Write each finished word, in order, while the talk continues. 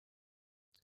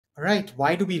All right,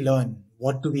 why do we learn?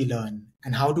 What do we learn?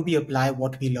 And how do we apply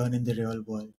what we learn in the real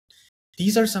world?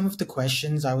 These are some of the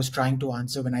questions I was trying to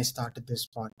answer when I started this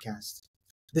podcast.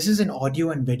 This is an audio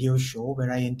and video show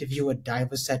where I interview a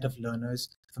diverse set of learners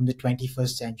from the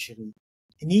 21st century.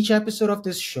 In each episode of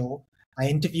this show, I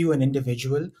interview an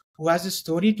individual who has a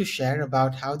story to share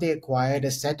about how they acquired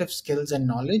a set of skills and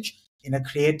knowledge in a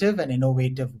creative and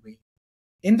innovative way.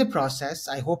 In the process,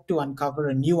 I hope to uncover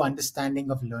a new understanding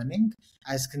of learning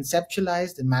as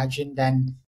conceptualized, imagined,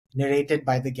 and narrated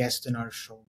by the guest in our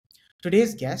show.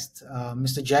 Today's guest,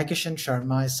 Mr. Jaikishaan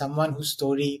Sharma, is someone whose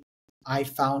story I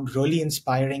found really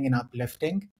inspiring and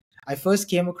uplifting. I first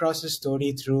came across his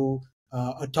story through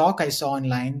a talk I saw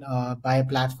online by a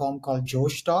platform called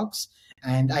Josh Talks,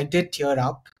 and I did tear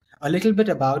up. A little bit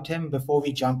about him before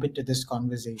we jump into this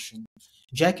conversation.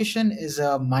 Jaikishan is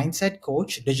a mindset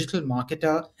coach, digital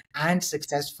marketer, and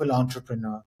successful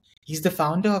entrepreneur. He's the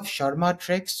founder of Sharma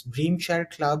Tricks,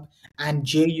 Dreamshare Club, and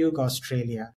JUG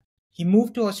Australia. He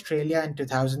moved to Australia in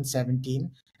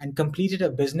 2017 and completed a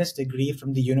business degree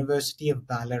from the University of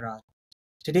Ballarat.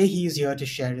 Today, he is here to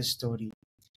share his story.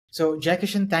 So,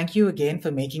 Jaikishan, thank you again for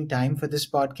making time for this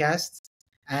podcast.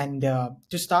 And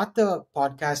to start the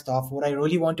podcast off, what I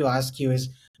really want to ask you is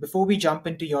before we jump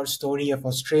into your story of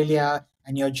Australia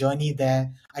and your journey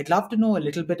there, I'd love to know a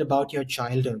little bit about your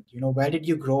childhood. Where did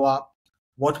you grow up?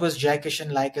 What was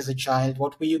Jaikishan like as a child?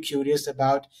 What were you curious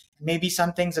about? Maybe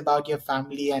some things about your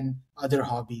family and other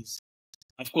hobbies.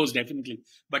 Of course, definitely.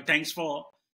 But thanks for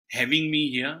having me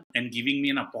here and giving me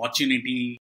an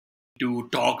opportunity to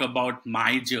talk about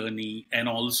my journey and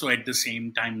also at the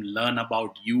same time learn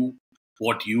about you,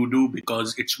 what you do,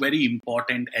 because it's very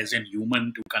important as a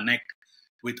human to connect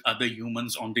with other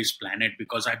humans on this planet,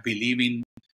 because I believe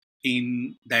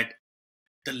in that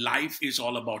the life is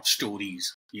all about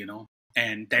stories,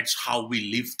 and that's how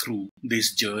we live through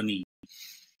this journey.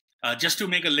 Just to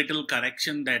make a little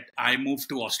correction, that I moved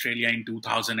to Australia in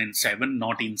 2007,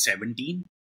 not in 17.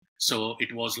 So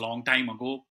it was a long time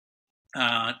ago.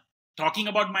 Talking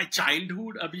about my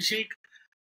childhood, Abhishek,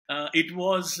 it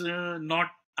was not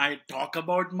I talk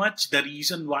about much. The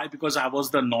reason why, because I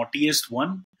was the naughtiest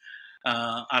one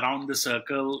around the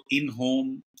circle, in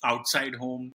home, outside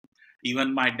home.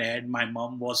 Even my dad, my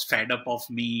mom was fed up of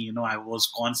me. I was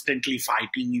constantly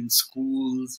fighting in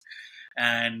schools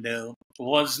and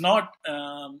was not,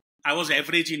 I was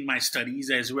average in my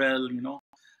studies as well,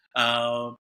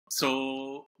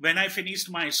 So when I finished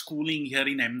my schooling here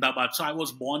in Ahmedabad, so I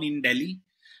was born in Delhi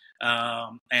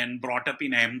and brought up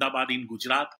in Ahmedabad in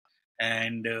Gujarat,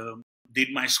 and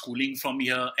did my schooling from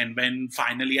here. And when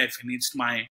finally I finished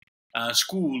my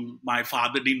school, my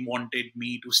father didn't wanted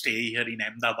me to stay here in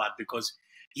Ahmedabad, because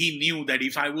he knew that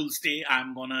if I will stay,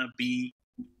 I'm gonna be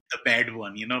the bad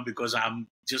one, because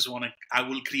I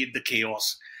will create the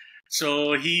chaos.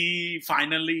 So he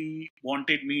finally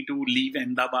wanted me to leave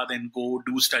Ahmedabad and go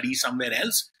do study somewhere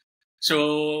else.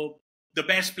 So the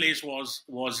best place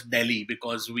was Delhi,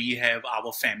 because we have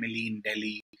our family in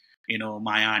Delhi.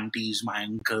 My aunties, my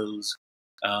uncles,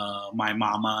 my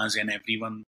mamas, and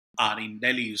everyone are in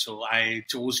Delhi. So I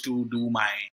chose to do my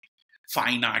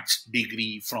fine arts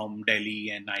degree from Delhi,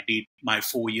 and I did my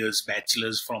 4 years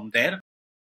bachelor's from there.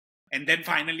 And then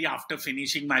finally, after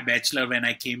finishing my bachelor, when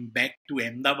I came back to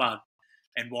Ahmedabad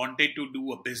and wanted to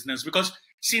do a business, because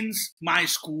since my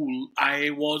school, I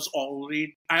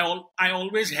always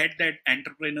had that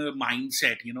entrepreneur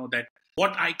mindset, that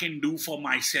what I can do for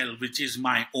myself, which is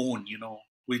my own,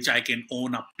 which I can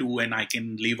own up to and I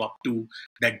can live up to,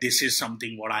 that this is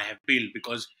something what I have built.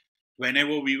 Because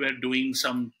whenever we were doing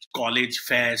some college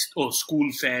fest or school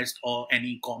fest or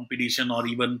any competition, or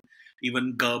even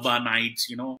Garba nights,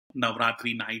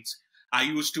 Navratri nights, I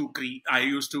used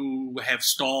to have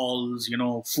stalls,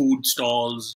 food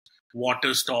stalls,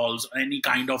 water stalls, any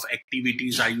kind of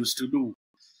activities I used to do,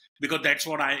 because that's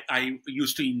what I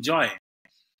used to enjoy.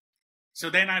 So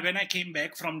then when I came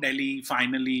back from Delhi,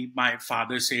 finally my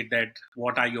father said that,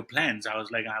 what are your plans? I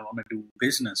was like, I want to do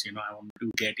business, I want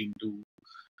to get into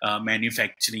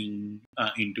manufacturing,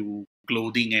 into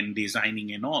clothing and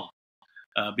designing and all.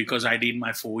 Because I did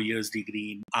my 4 years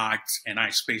degree in arts and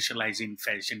I specialize in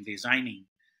fashion designing.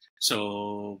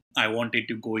 So I wanted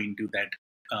to go into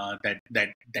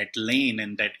that lane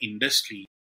and that industry.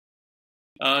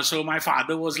 So my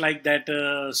father was like that,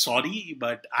 sorry,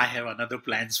 but I have another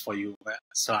plans for you.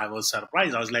 So I was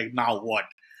surprised. I was like, now what?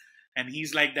 And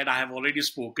he's like that, I have already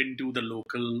spoken to the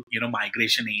local,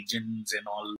 migration agents and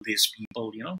all these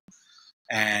people,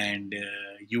 and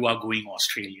you are going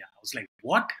Australia. I was like,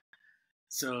 what?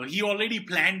 So he already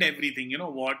planned everything,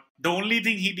 what the only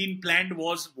thing he didn't plan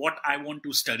was what I want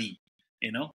to study,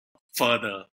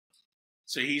 further.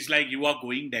 So he's like, you are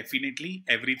going definitely.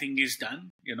 Everything is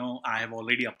done. I have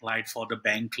already applied for the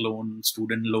bank loan,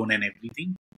 student loan, and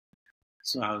everything.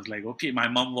 So I was like, okay. My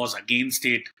mom was against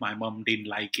it. My mom didn't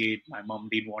like it. My mom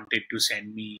didn't wanted to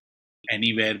send me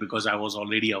anywhere because I was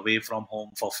already away from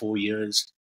home for 4 years.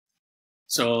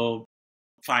 So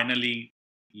finally,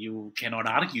 you cannot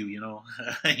argue,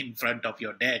 in front of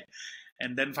your dad.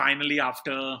 And then finally,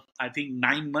 after I think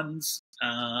 9 months,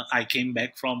 I came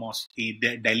back from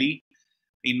Delhi.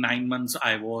 In 9 months,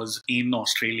 I was in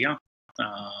Australia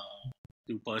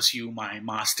to pursue my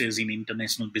master's in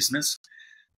international business.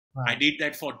 I Wow. did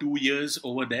that for 2 years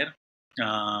over there.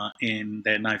 And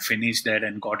then I finished that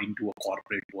and got into a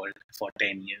corporate world for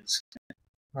 10 years.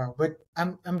 Wow. But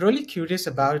I'm really curious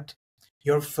about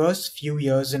your first few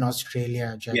years in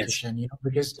Australia, Yes, Jaikishan,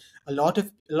 because a lot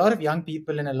of young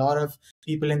people and a lot of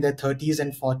people in their 30s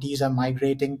and 40s are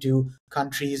migrating to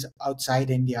countries outside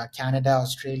India, Canada,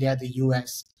 Australia, the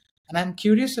US. And I'm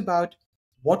curious about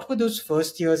what were those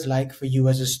first years like for you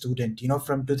as a student,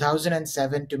 from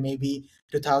 2007 to maybe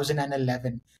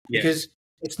 2011, yes. because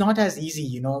it's not as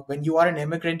easy, when you are an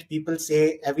immigrant, people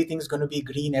say everything's going to be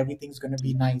green, everything's going to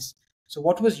be nice. So,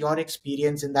 what was your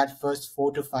experience in that first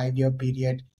 4 to 5 year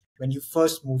period when you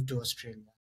first moved to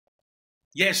Australia?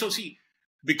 Yeah, so see,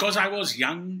 because I was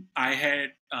young, I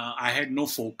had no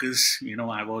focus.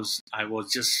 I was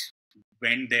just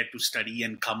went there to study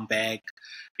and come back.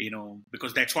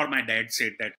 Because that's what my dad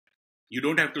said, that you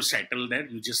don't have to settle there.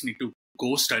 You just need to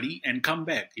go study and come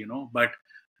back. But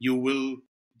you will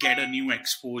get a new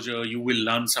exposure. You will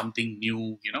learn something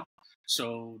new.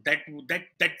 So that's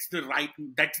the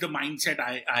mindset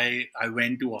I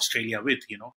went to Australia with.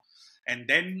 And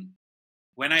then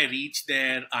when I reached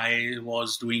there, I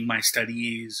was doing my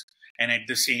studies, and at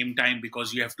the same time,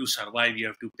 because you have to survive, you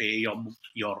have to pay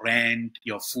your rent,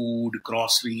 your food,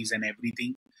 groceries, and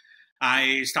everything.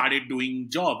 I started doing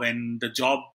job, and the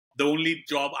only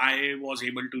job I was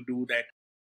able to do that.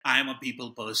 I am a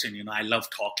people person, I love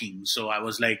talking. So I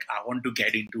was like, I want to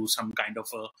get into some kind of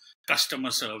a customer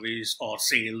service or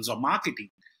sales or marketing.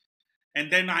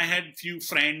 And then I had few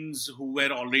friends who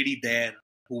were already there,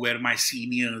 who were my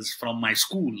seniors from my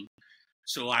school.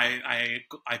 So I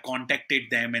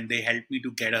contacted them, and they helped me to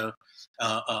get a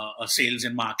sales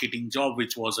and marketing job,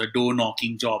 which was a door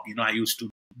knocking job. I used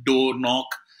to door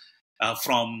knock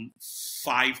from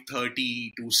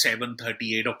 5:30 to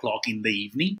 7:30, 8 o'clock in the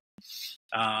evening.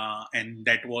 And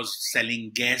that was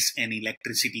selling gas and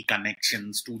electricity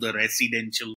connections to the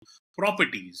residential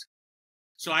properties.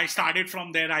 So I started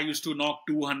from there. I used to knock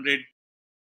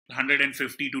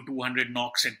 150 to 200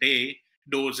 knocks a day,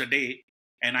 doors a day,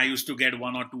 and I used to get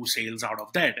one or two sales out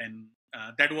of that. And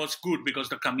that was good because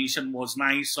the commission was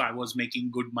nice. So I was making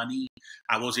good money.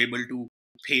 I was able to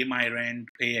pay my rent,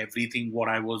 pay everything what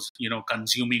I was,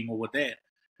 consuming over there.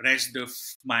 Rest of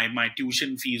my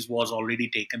tuition fees was already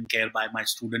taken care by my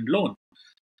student loan.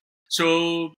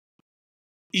 So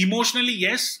emotionally,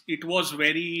 yes, it was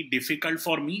very difficult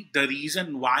for me. The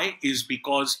reason why is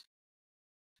because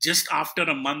just after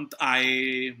a month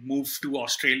I moved to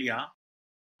Australia,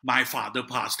 my father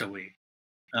passed away.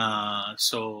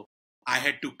 So I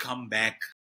had to come back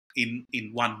in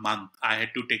 1 month. I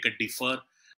had to take a defer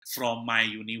from my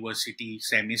university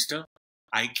semester.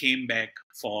 I came back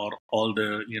for all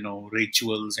the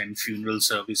rituals and funeral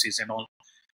services and all.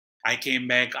 I came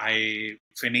back. I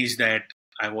finished that.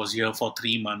 I was here for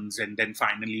 3 months, and then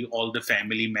finally, all the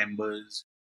family members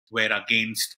were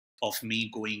against of me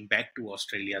going back to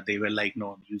Australia. They were like,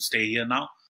 "No, you stay here now.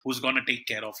 Who's gonna take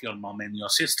care of your mom and your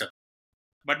sister?"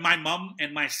 But my mom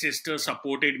and my sister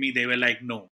supported me. They were like,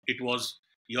 "No, it was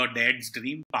your dad's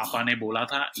dream. Papa ne bola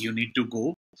tha, you need to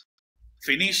go,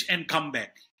 finish and come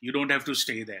back. You don't have to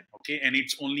stay there, okay? And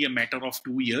it's only a matter of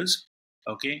 2 years,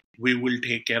 okay? We will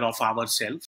take care of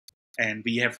ourselves, and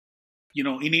we have."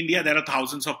 In India, there are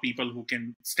thousands of people who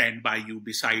can stand by you,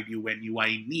 beside you when you are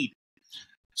in need.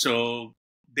 So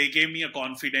they gave me a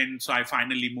confidence. So I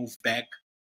finally moved back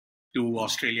to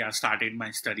Australia, started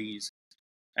my studies,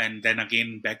 and then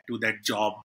again back to that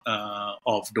job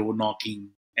of door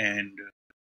knocking, and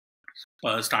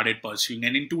started pursuing.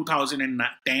 And in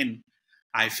 2010,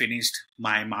 I finished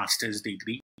my master's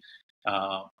degree.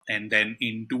 And then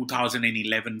in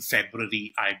 2011,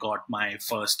 February, I got my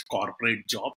first corporate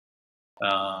job.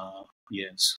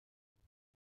 Yes.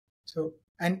 So,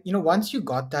 and once you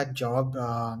got that job,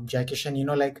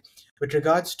 Jaikishan, like with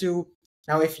regards to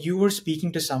now, if you were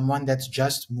speaking to someone that's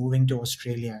just moving to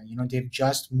Australia, they've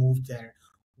just moved there,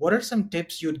 what are some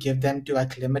tips you'd give them to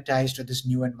acclimatize to this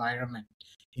new environment?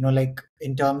 Like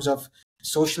in terms of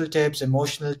social tips,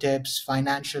 emotional tips,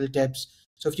 financial tips.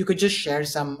 So if you could just share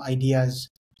some ideas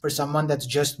for someone that's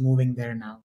just moving there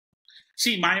now.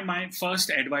 See, my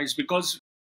first advice, because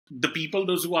the people,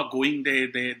 those who are going there,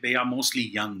 they are mostly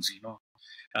youngs,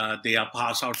 they are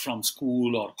pass out from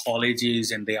school or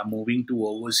colleges and they are moving to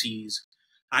overseas.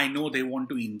 I know they want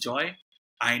to enjoy.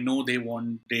 I know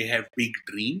they have big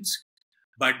dreams.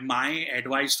 But my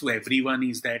advice to everyone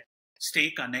is that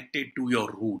stay connected to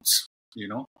your roots,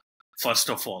 first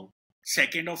of all.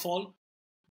 Second of all,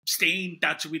 stay in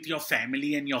touch with your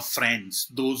family and your friends,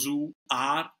 those who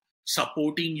are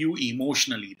supporting you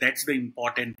emotionally. That's the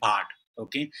important part.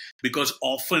 Okay. Because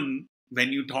often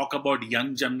when you talk about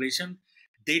young generation,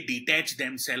 they detach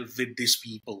themselves with these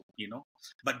people,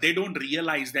 but they don't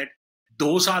realize that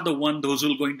those are those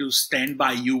who are going to stand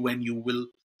by you when you will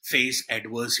face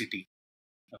adversity.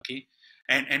 Okay.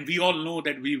 And we all know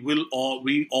that we all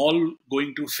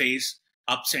going to face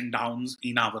ups and downs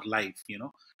in our life,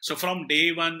 so from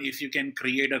day one, if you can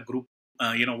create a group,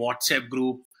 WhatsApp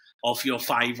group of your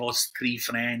 5 or 3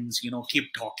 friends,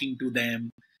 keep talking to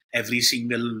them every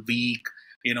single week,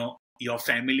 your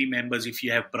family members, if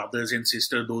you have brothers and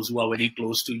sisters, those who are very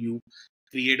close to you,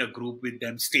 create a group with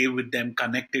them, stay with them,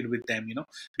 connected with them,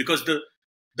 because the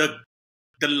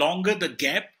the longer the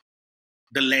gap,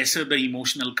 the lesser the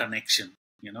emotional connection,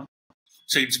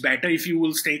 So it's better if you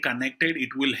will stay connected.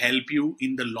 It will help you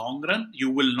in the long run. You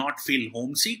will not feel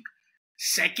homesick.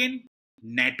 Second,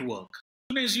 network. As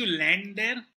soon as you land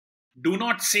there, do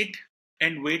not sit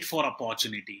and wait for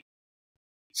opportunity.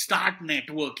 Start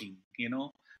networking,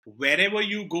 Wherever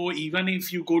you go, even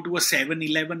if you go to a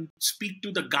 7-Eleven, speak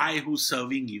to the guy who's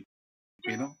serving you,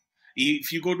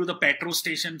 If you go to the petrol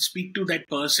station, speak to that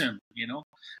person,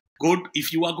 Good.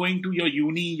 If you are going to your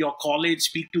uni, your college,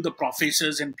 speak to the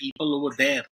professors and people over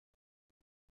there.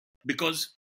 Because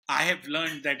I have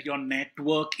learned that your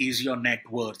network is your net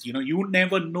worth. You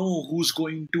never know who's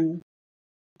going to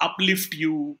uplift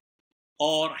you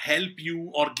or help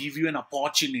you or give you an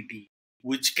opportunity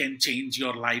which can change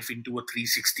your life into a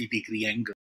 360-degree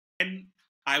angle. And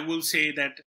I will say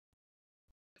that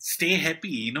stay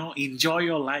happy, enjoy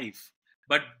your life,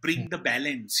 but bring the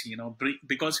balance,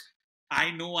 because I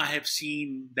know I have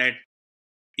seen that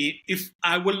if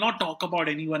I will not talk about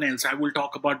anyone else, I will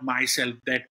talk about myself,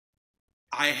 that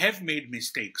I have made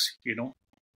mistakes,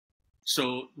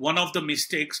 So one of the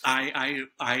mistakes I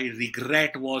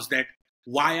regret was that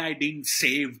why I didn't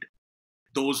saved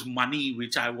those money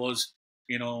which I was,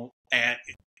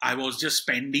 I was just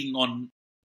spending on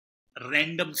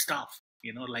random stuff,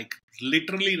 like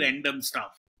literally random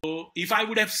stuff. So if I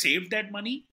would have saved that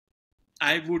money,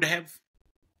 I would have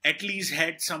at least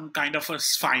had some kind of a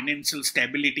financial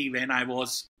stability when I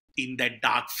was in that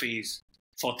dark phase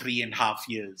for 3.5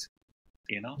 years,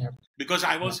 Yep. because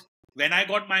I was, when I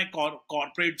got my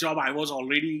corporate job, I was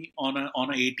already on a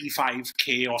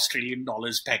 85K Australian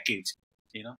dollars package,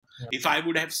 Yep. If I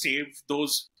would have saved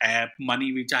those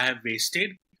money which I have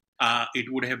wasted,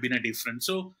 it would have been a difference.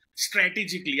 So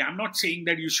strategically, I'm not saying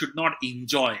that you should not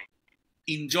enjoy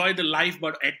the life,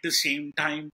 but at the same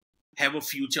time, have a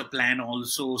future plan,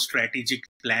 also strategic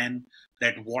plan,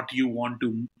 that what you want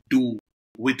to do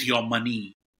with your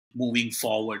money moving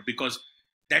forward. Because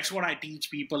that's what I teach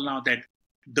people now, that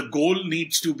the goal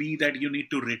needs to be that you need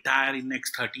to retire in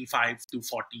next 35 to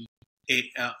 40,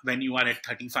 when you are at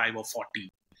 35 or 40.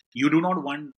 You do not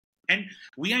want, and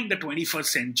we are in the 21st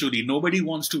century. Nobody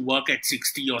wants to work at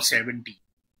 60 or 70,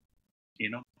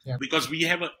 Yep. because we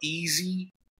have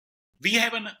we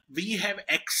have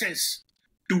access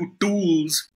to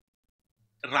tools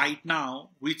right now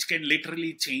which can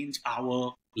literally change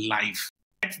our life.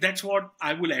 That's what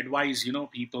I will advise,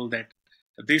 people, that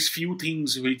there's few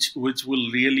things which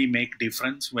will really make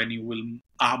difference when you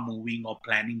are moving or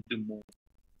planning to move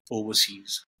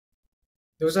overseas.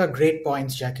 Those are great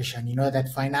points, Jaikishaan.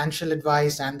 That financial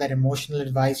advice and that emotional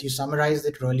advice, you summarized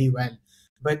it really well.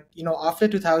 But, after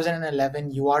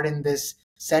 2011, you are in this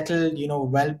settled,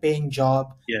 well-paying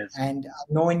job. Yes. And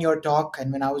I know in your talk,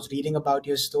 and when I was reading about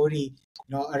your story,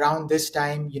 around this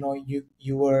time,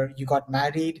 you got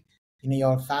married,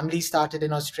 your family started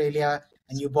in Australia,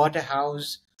 and you bought a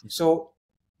house. So,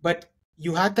 but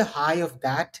you had the high of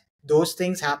those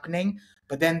things happening,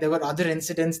 but then there were other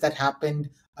incidents that happened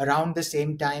around the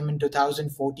same time in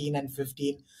 2014 and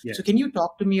 15. Yes. So can you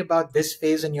talk to me about this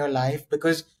phase in your life?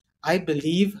 Because I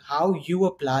believe how you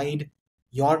applied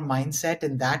your mindset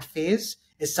in that phase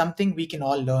is something we can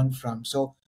all learn from.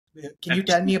 So can you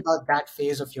tell me about that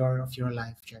phase of your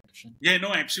life, Jaikishaan? Yeah,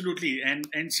 no, absolutely.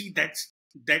 And see, that's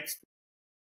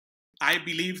I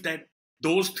believe that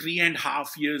those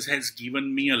 3.5 years has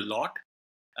given me a lot,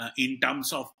 in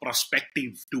terms of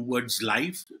perspective towards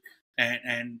life.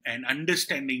 and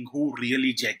understanding who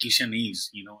really Jaikishaan is,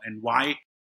 and why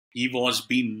he was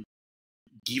being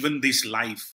given this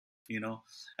life,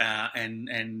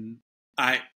 and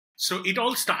I. So it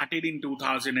all started in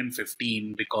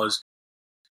 2015 because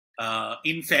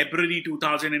in February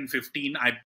 2015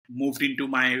 I moved into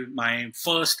my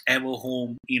first ever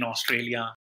home in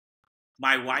Australia.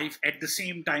 My wife, at the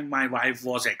same time, my wife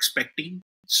was expecting,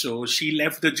 so she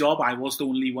left the job. I was the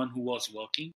only one who was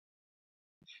working.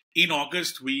 In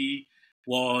August, we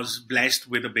was blessed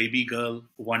with a baby girl,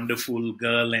 wonderful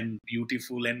girl and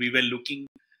beautiful, and we were looking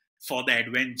for the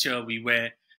adventure. We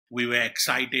were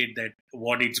excited that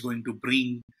what it's going to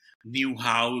bring, new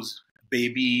house,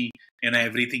 baby,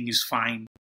 everything is fine.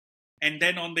 And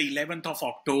then on the 11th of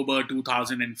October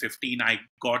 2015, I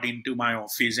got into my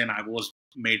office and I was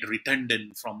made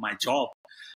redundant from my job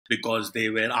because they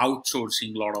were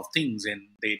outsourcing a lot of things and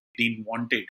they didn't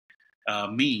want it,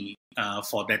 me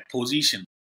for that position.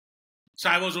 So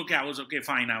I was okay,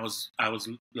 fine. I was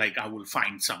like, I will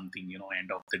find something,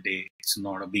 end of the day. It's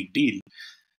not a big deal.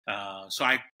 So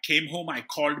I came home, I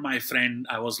called my friend.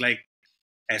 I was like,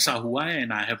 aisa hua hai,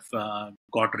 and I have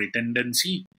got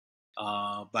redundancy.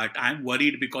 But I'm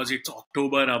worried because it's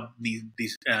October,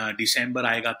 December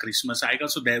aega, Christmas aega,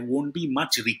 so there won't be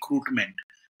much recruitment,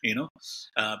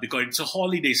 because it's a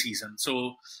holiday season.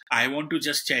 So I want to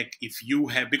just check if you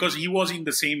have, because he was in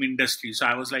the same industry. So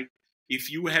I was like, if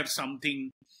you have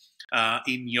something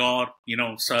in your,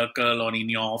 circle or in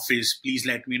your office, please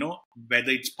let me know.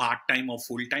 Whether it's part-time or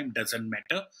full-time, doesn't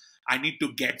matter. I need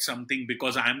to get something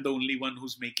because I'm the only one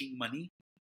who's making money.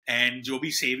 And jo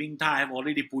bhi saving tha, I have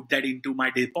already put that into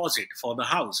my deposit for the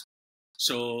house.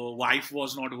 So wife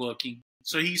was not working.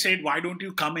 So he said, why don't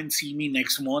you come and see me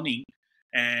next morning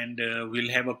and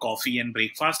we'll have a coffee and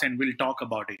breakfast and we'll talk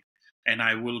about it. And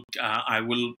I will,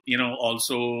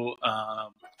 also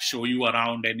show you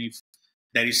around. And if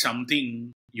there is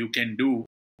something you can do,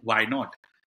 why not?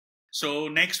 So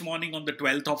next morning on the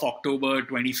 12th of October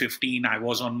 2015, I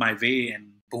was on my way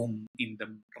and boom,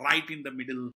 right in the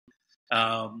middle,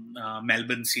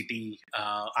 Melbourne city.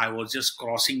 I was just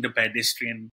crossing the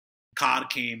pedestrian, car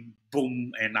came,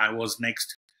 boom, and I was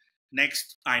next.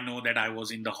 I know that I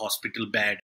was in the hospital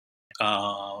bed.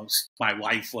 My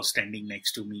wife was standing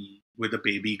next to me with a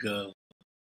baby girl.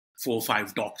 4 or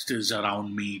 5 doctors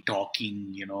around me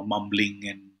talking, mumbling,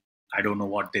 and I don't know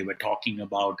what they were talking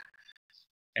about.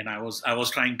 And I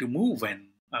was trying to move, and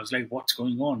I was like, "What's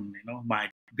going on?"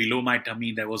 Below my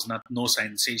tummy there was no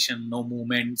sensation, no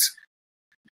movements.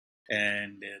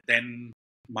 And then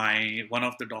one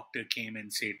of the doctor came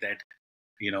and said that,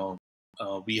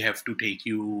 we have to take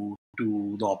you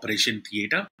to the operation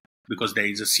theater because there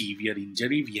is a severe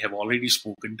injury. We have already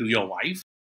spoken to your wife,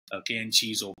 okay, and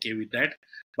she's okay with that,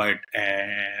 but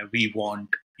we want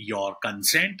your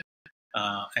consent,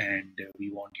 and we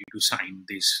want you to sign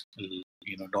this,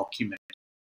 document.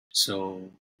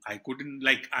 So I couldn't,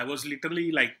 I was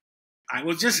literally I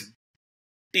was just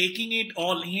taking it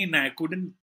all in. I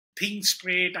couldn't think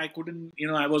straight. I couldn't,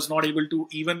 I was not able to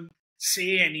even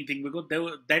say anything because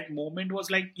that moment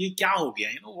was like, ye kya ho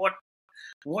gaya?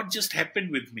 What just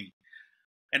happened with me?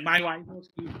 And my wife was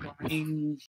keep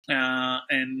crying.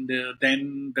 And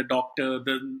then the doctor,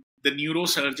 the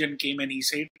neurosurgeon came and he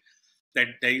said that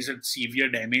there is a severe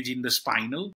damage in the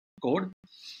spinal cord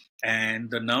and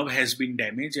the nerve has been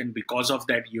damaged. And because of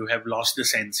that, you have lost the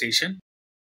sensation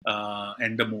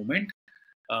and the movement.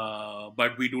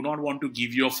 But we do not want to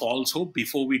give you a false hope.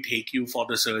 Before we take you for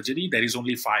the surgery, there is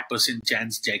only 5%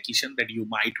 chance, Jaikishaan, that you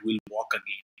will walk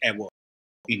again ever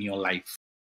in your life.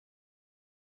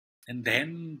 And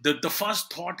then the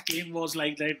first thought came was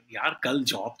like that, yaar, kal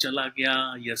job chala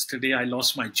gaya. Yesterday I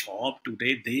lost my job.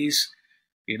 Today this,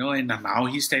 and now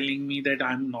he's telling me that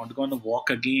I'm not going to walk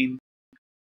again.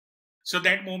 So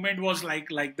that moment was like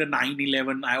the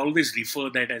 9/11. I always refer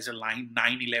that as a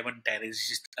 9/11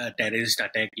 terrorist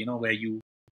attack.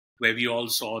 Where we all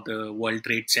saw the World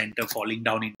Trade Center falling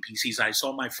down in pieces. I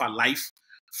saw my life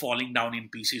falling down in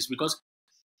pieces because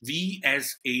we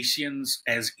as Asians,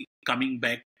 as coming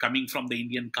from the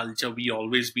Indian culture, we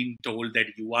always been told that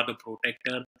you are the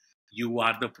protector, you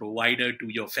are the provider to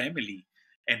your family.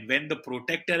 And when the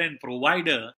protector and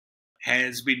provider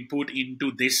has been put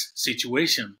into this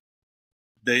situation,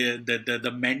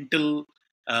 the mental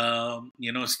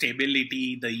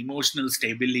stability, the emotional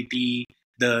stability,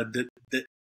 the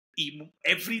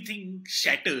everything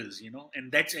shatters,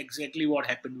 and that's exactly what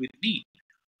happened with me.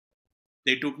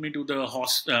 They took me to the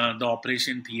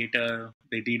operation theater.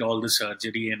 They did all the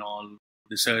surgery and all.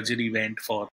 The surgery went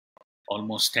for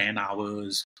almost 10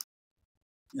 hours.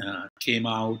 Came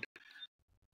out.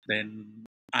 Then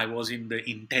I was in the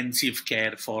intensive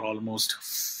care for almost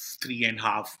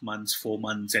 3.5 months, 4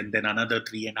 months, and then another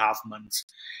 3.5 months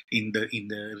in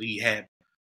the rehab.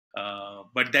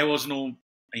 But there was no,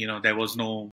 there was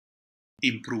no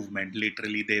improvement.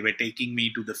 Literally, they were taking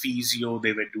me to the physio.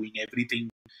 They were doing everything.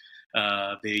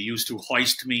 They used to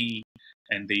hoist me,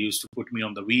 and they used to put me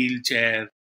on the wheelchair,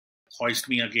 hoist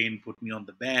me again, put me on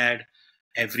the bed.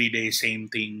 Every day, same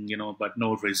thing, but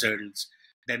no results.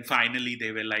 Then finally,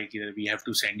 they were like, we have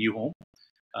to send you home.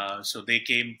 So they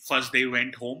came first. They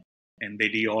went home and they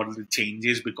did all the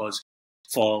changes, because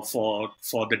for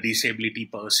the disability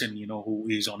person, who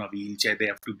is on a wheelchair, they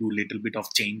have to do little bit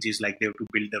of changes, like they have to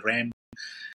build a ramp,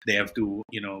 they have to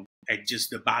adjust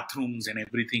the bathrooms and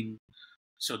everything.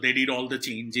 So they did all the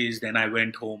changes. Then I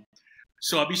went home.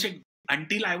 So Abhishek,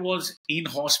 until I was in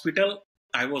hospital,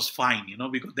 I was fine,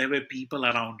 because there were people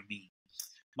around me.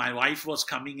 My wife was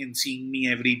coming and seeing me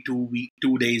every 2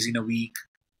 days in a week.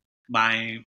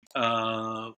 My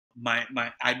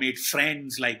I made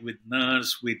friends, like with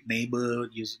nurse, with neighbor,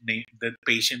 the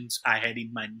patients I had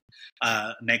in my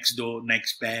next door,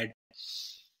 next bed.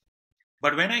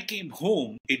 But when I came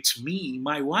home, it's me,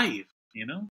 my wife,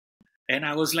 and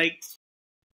I was like,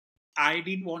 I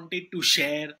didn't wanted to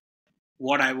share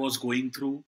what I was going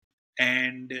through.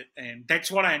 And that's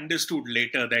what I understood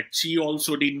later, that she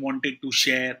also didn't wanted to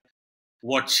share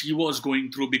what she was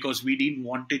going through, because we didn't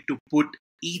wanted to put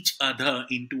each other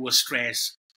into a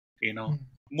stress,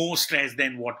 more stress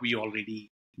than what we already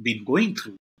been going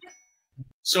through.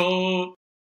 So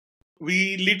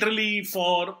we literally,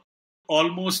 for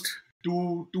almost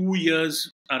two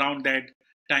years around that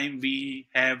time, we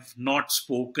have not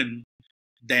spoken.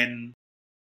 Then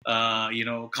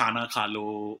khana kha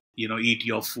lo, eat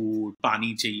your food,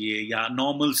 pani chahiye, yeah,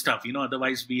 normal stuff,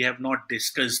 otherwise we have not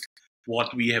discussed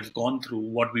what we have gone through,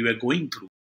 what we were going through.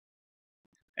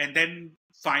 And then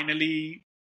finally,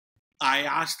 I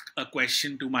asked a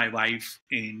question to my wife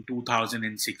in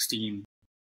 2016,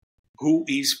 who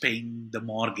is paying the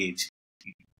mortgage?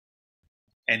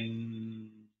 And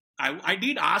I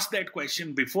did ask that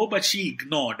question before, but she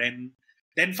ignored. And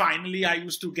then finally, I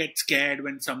used to get scared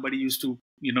when somebody used to,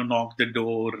 knock the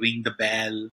door, ring the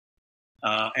bell.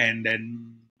 And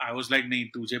then I was like, nahi,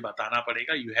 tujhe batana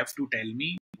padega. You have to tell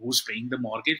me who's paying the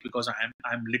mortgage, because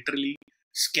I'm literally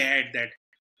scared that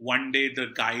one day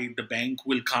the bank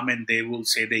will come and they will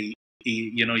say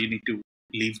you need to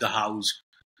leave the house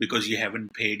because you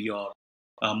haven't paid your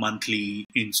monthly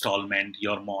installment,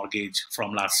 your mortgage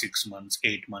from last 6 months,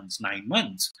 8 months, 9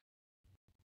 months.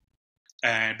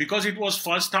 And because it was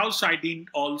first house, I didn't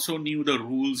also knew the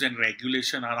rules and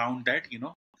regulation around that,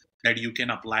 that you can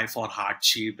apply for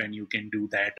hardship and you can do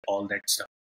that, all that stuff.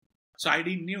 So I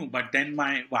didn't knew. But then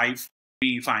my wife,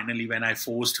 finally, when I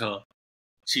forced her,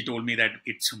 she told me that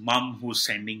it's mom who's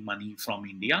sending money from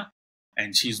India,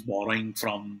 and she's borrowing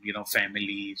from,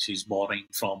 family. She's borrowing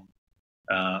from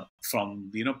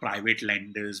private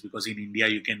lenders, because in India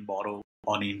you can borrow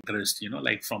on interest,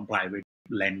 like from private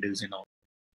lenders and all.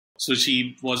 So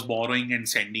she was borrowing and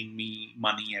sending me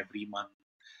money every month.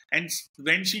 And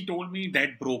when she told me,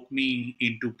 that broke me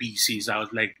into pieces. I was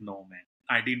like, no, man,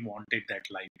 I didn't wanted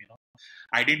that life,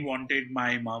 I didn't wanted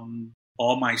my mom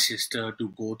or my sister to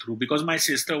go through, because my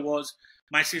sister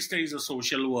is a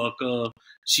social worker.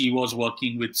 She was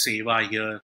working with Seva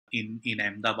here in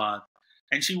Ahmedabad.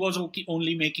 And she was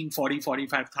only making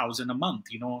 45,000 a month.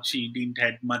 She didn't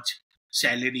have much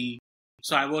salary.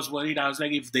 So I was worried. I was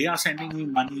like, if they are sending me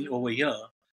money over here,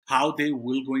 how they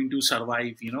will going to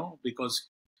survive, because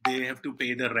they have to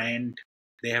pay the rent.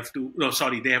 They have to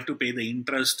pay the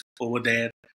interest over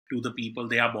there to the people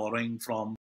they are borrowing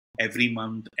from every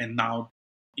month. And now,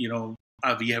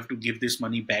 we have to give this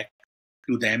money back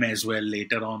to them as well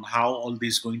later on. How all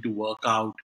this going to work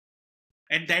out?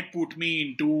 And that put me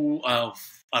into a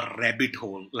rabbit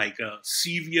hole, like a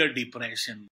severe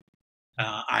depression.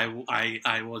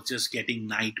 I was just getting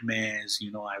nightmares,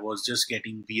 I was just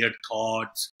getting weird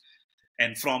thoughts.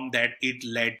 And from that, it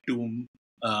led to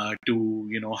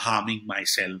harming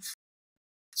myself.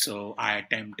 So I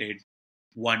attempted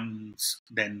once,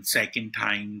 then second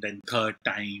time, then third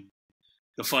time.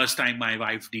 The first time my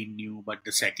wife didn't knew, but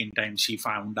the second time she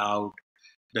found out.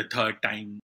 The third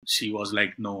time she was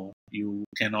like, no, you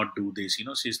cannot do this.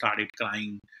 She started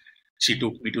crying. She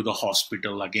took me to the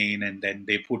hospital again, and then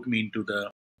they put me into the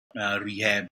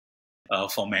rehab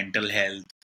for mental health.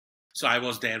 So I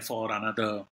was there for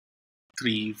another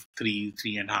three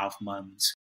and a half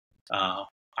months.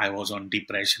 I was on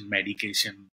depression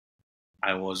medication.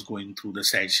 I was going through the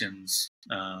sessions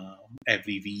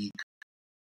every week.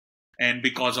 And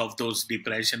because of those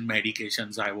depression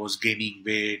medications, I was gaining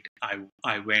weight.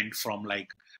 I went from like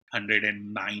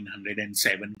 109,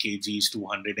 107 kgs to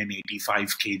 185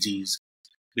 kgs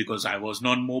because I was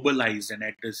not mobilized. And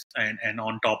and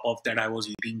on top of that, I was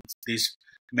eating this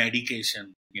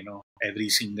medication, every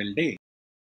single day.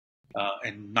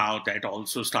 And now that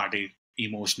also started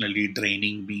emotionally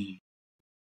draining me.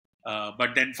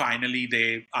 But then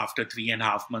finally, after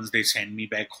 3.5 months, they sent me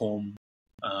back home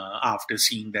after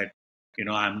seeing that,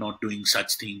 I'm not doing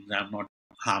such things. I'm not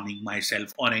harming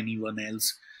myself or anyone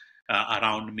else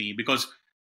around me, because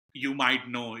you might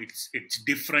know it's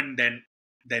different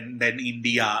than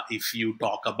India. If you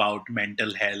talk about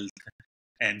mental health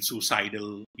and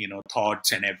suicidal,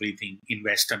 thoughts and everything in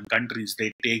Western countries,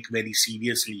 they take very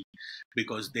seriously,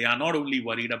 because they are not only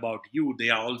worried about you, they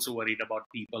are also worried about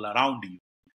people around you,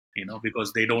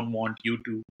 because they don't want you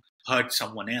to hurt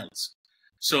someone else.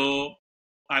 So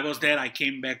I was there, I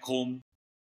came back home.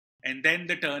 And then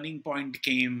the turning point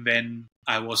came when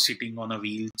I was sitting on a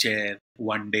wheelchair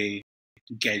one day,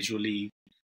 casually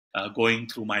going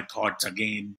through my thoughts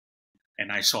again.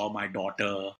 And I saw my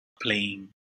daughter playing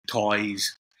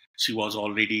toys. She was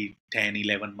already 10,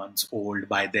 11 months old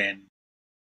by then.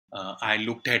 I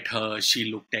looked at her,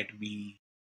 she looked at me.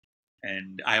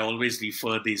 And I always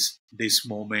refer this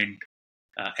moment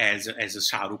as a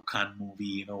Shah Rukh Khan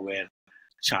movie, where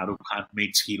Shah Rukh Khan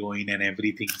meets heroine and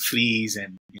everything freeze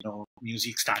and,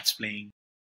 music starts playing.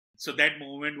 So that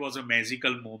moment was a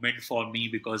magical moment for me,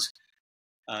 because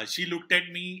she looked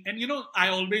at me. And, I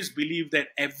always believe that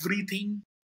everything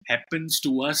happens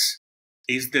to us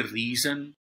is the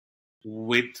reason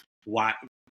with why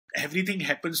everything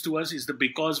happens to us is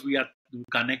because we are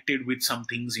connected with some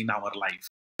things in our life.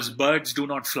 Because birds do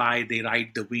not fly, they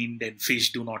ride the wind, and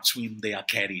fish do not swim, they are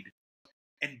carried.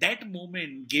 And that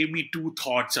moment gave me two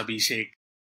thoughts, Abhishek.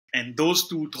 And those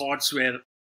two thoughts were,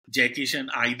 Jaikishaan,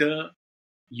 either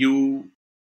you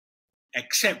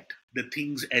accept the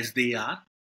things as they are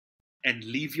and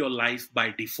live your life by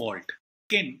default.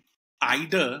 Again,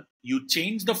 either you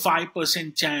change the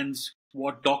 5% chance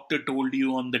what doctor told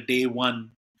you on the day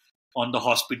one on the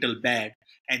hospital bed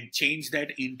and change that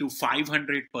into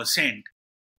 500%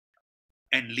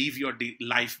 and live your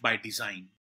life by design.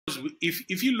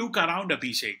 If you look around,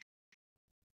 Abhishek,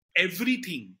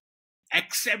 everything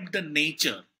except the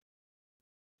nature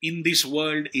in this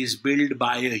world is built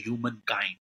by a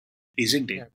humankind, isn't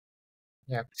it? Yeah.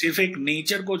 Yeah. सिर्फ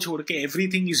nature को छोड़ के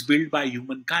everything is built by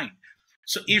humankind.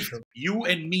 So if True. you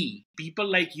and me, people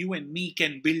like you and me,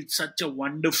 can build such a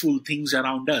wonderful things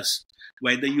around us,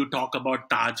 whether you talk about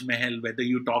Taj Mahal, whether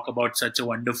you talk about such a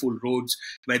wonderful roads,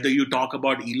 whether you talk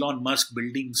about Elon Musk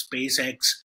building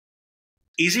SpaceX,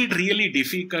 is it really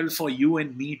difficult for you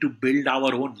and me to build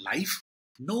our own life?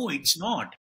 No, it's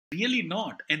not. Really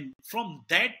not. And from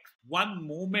that one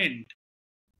moment,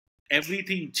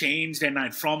 everything changed.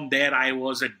 And from there, I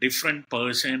was a different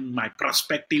person. My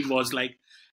perspective was like,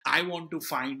 I want to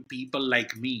find people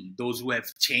like me, those who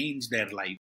have changed their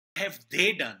life. What have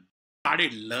they done? I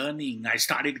started learning. I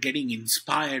started getting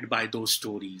inspired by those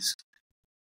stories.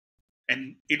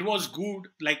 And it was good.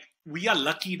 Like, we are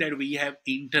lucky that we have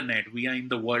internet. We are in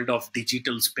the world of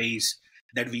digital space,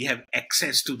 that we have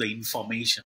access to the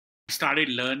information. I started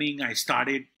learning. I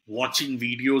started watching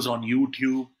videos on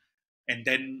YouTube. And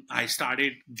then I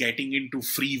started getting into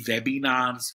free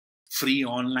webinars, free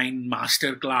online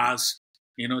masterclass,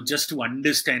 just to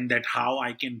understand that how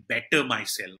I can better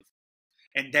myself.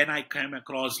 And then I came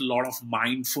across a lot of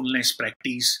mindfulness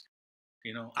practice.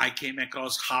 I came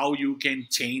across how you can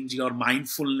change your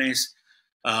mindfulness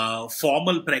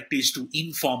formal practice to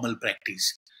informal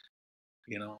practice.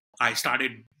 I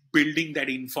started building that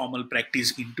informal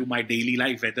practice into my daily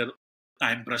life, whether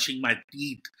I'm brushing my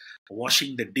teeth,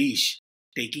 washing the dish,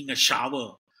 taking a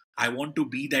shower. I want to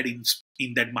be that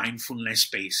in that mindfulness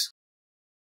space.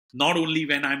 Not only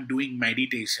when I'm doing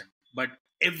meditation, but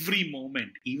every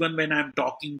moment, even when I'm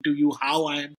talking to you, how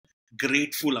I am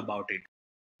grateful about it,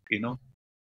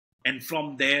 And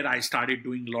from there, I started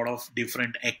doing a lot of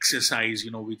different exercise,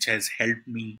 which has helped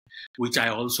me, which I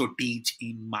also teach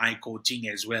in my coaching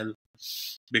as well,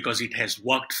 because it has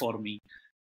worked for me.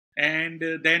 And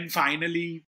then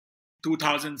finally,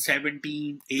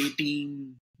 2017,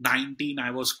 18, 19,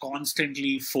 I was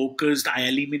constantly focused. I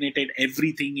eliminated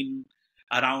everything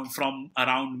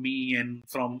around me, and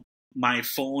from my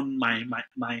phone,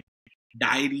 my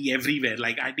diary, everywhere.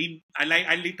 Like,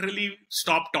 I literally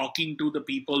stopped talking to the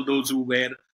people, those who were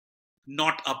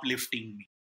not uplifting me,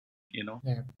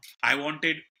 Yeah. I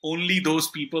wanted only those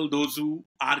people, those who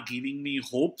are giving me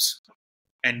hopes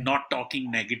and not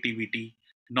talking negativity,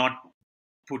 not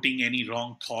putting any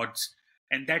wrong thoughts.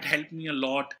 And that helped me a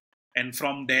lot. And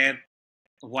from there,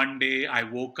 one day I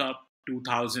woke up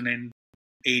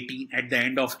 2018, at the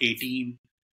end of 18,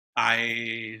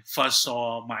 I first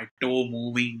saw my toe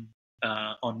moving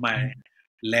on my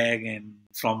leg, and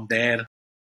from there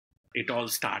it all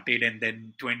started. And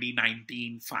then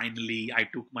 2019, finally, I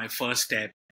took my first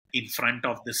step in front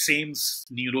of the same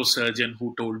neurosurgeon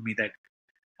who told me that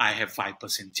I have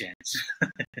 5% chance.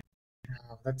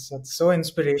 Wow, that's so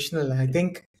inspirational. I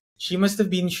think she must have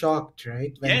been shocked,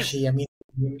 right? When Yes, she, I mean,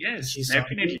 when yes, she saw you.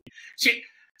 definitely.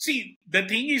 See, the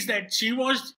thing is that she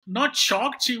was not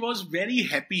shocked; she was very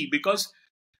happy because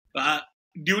uh,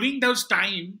 during those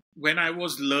time when I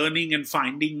was learning and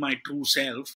finding my true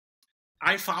self,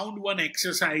 I found one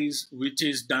exercise which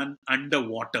is done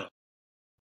underwater,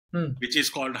 Hmm. which is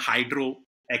called hydro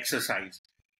exercise.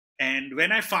 And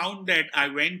when I found that, I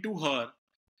went to her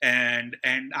and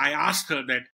I asked her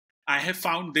that I have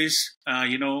found this.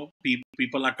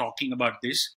 People are talking about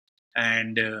this,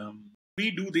 and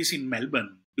we do this in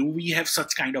Melbourne. Do we have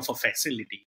such kind of a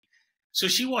facility? So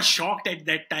she was shocked at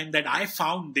that time that I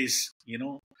found this.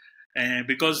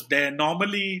 Because they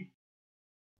normally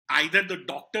either the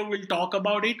doctor will talk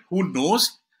about it, who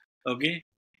knows, okay,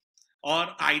 or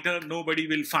either nobody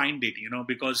will find it,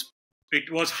 because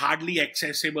it was hardly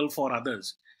accessible for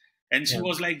others. And she Yeah.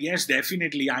 was like, yes,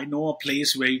 definitely, I know a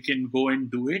place where you can go and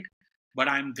do it, but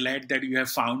I'm glad that you have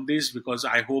found this because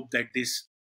I hope that this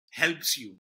helps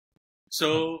you.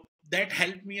 So that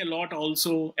helped me a lot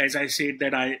also. As I said,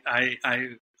 that I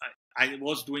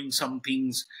was doing some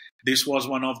things. This was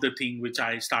one of the things which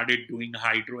I started doing,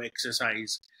 hydro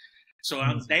exercise. So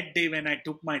on that day when I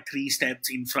took my 3 steps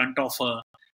in front of her,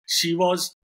 she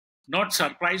was not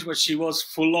surprised, but she was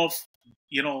full of,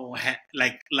 she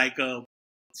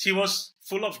was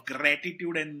full of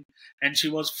gratitude, and she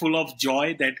was full of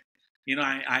joy that,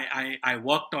 I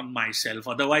worked on myself.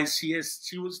 Otherwise,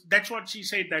 that's what she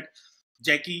said, that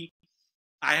Jackie,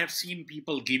 I have seen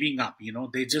people giving up,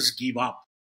 they just give up,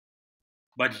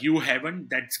 but you haven't.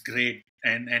 That's great.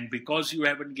 And because you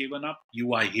haven't given up,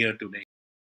 you are here today.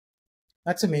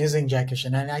 That's amazing,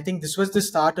 Jaikishan. And I think this was the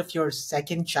start of your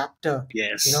second chapter,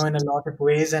 Yes. in a lot of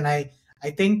ways. And I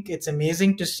think it's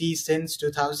amazing to see since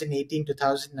 2018,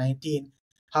 2019,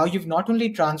 how you've not only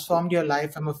transformed your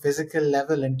life from a physical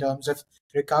level in terms of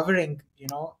recovering,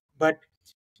 but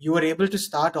you were able to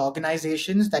start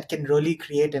organizations that can really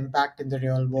create impact in the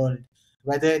real world,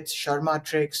 whether it's Sharma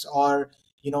Tricks or,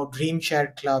 Dream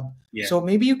Share Club. Yeah. So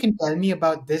maybe you can tell me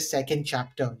about this second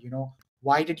chapter.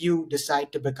 Why did you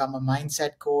decide to become a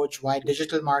mindset coach? Why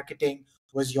digital marketing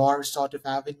was your sort of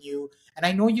avenue? And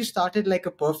I know you started like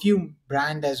a perfume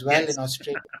brand as well Yes. in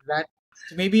Australia, right?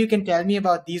 So maybe you can tell me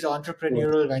about these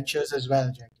entrepreneurial ventures as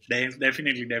well, Jackie.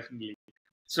 Definitely.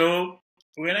 So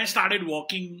when I started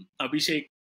walking, Abhishek,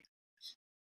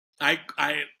 I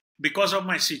because of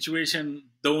my situation,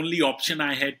 the only option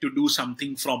I had to do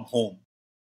something from home,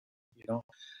 you know,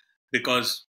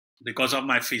 because because of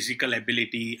my physical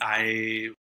ability, I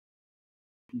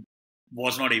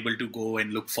was not able to go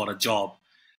and look for a job.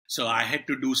 So I had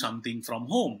to do something from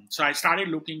home. So I started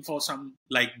looking for some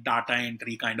like data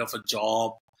entry kind of a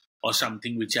job or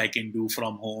something which I can do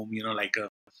from home, like a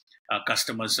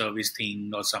customer service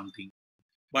thing or something.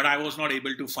 But I was not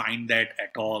able to find that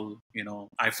at all.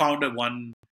 I found a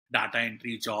one data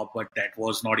entry job, but that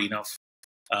was not enough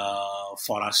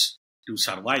for us to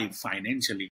survive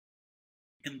financially.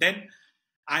 And then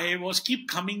I was keep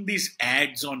coming these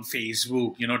ads on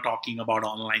Facebook, talking about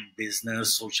online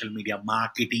business, social media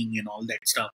marketing, and all that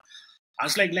stuff. I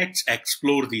was like, let's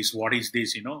explore this. What is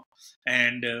this,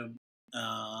 And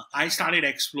I started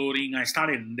exploring. I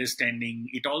started understanding.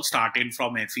 It all started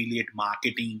from affiliate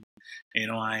marketing.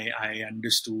 I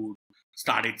understood,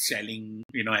 started selling,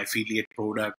 affiliate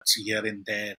products here and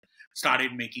there,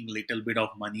 started making little bit of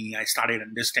money. I started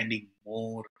understanding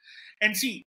more. And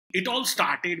see, it all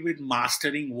started with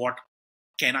mastering what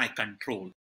can I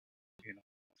control, you know.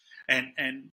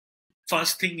 And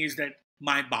first thing is that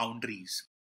my boundaries.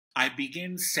 I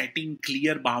began setting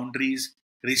clear boundaries,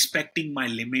 respecting my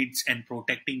limits and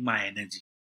protecting my energy.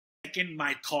 Second,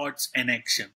 my thoughts and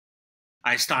action.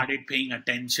 I started paying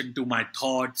attention to my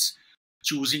thoughts,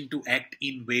 choosing to act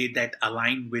in way that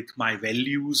align with my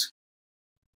values,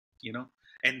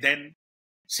 and then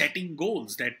setting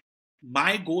goals. That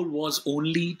my goal was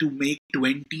only to make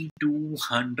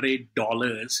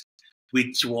 $2,200,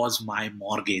 which was my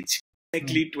mortgage.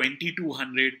 Exactly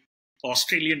 2,200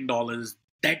 Australian dollars.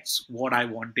 That's what I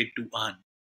wanted to earn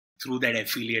through that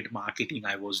affiliate marketing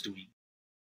I was doing.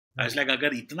 I was like,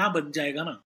 agar itna ban jayega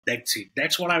na, that's it.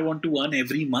 That's what I want to earn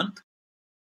every month.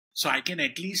 so I can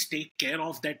at least take care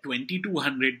of that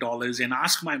 $2,200 and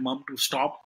ask my mom to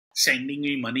stop sending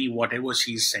me money, whatever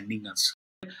she's sending us.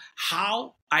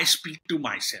 How I speak to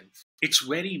myself, it's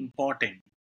very important.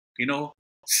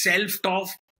 Self-talk,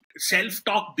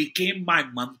 self-talk became my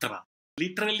mantra.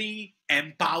 Literally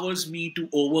empowers me to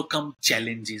overcome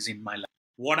challenges in my life.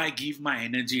 What I give my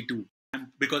energy to,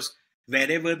 because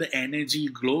wherever the energy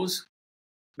glows,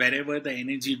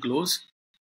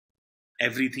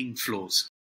 everything flows.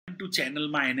 To channel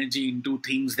my energy into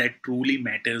things that truly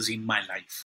matters in my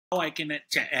life. How I can,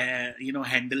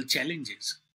 handle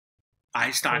challenges.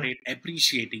 I started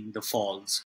appreciating the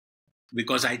falls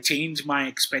because I changed my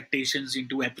expectations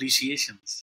into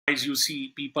appreciations. As you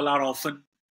see, people are often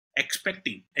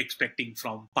expecting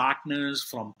from partners,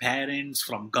 from parents,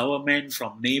 from government,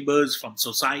 from neighbors, from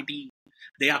society.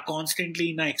 They are constantly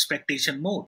in an expectation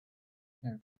mode.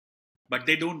 Yeah. But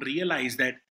they don't realize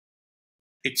that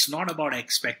it's not about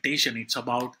expectation, it's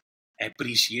about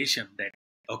appreciation. That,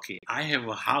 okay, I have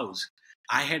a house.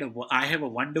 I have a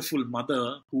wonderful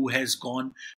mother who has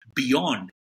gone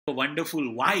beyond, a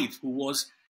wonderful wife who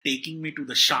was taking me to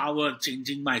the shower,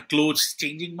 changing my clothes,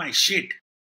 changing my shit.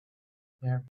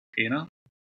 Yeah.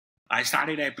 I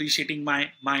started appreciating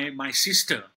my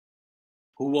sister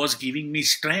who was giving me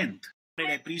strength. I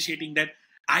started appreciating that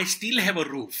I still have a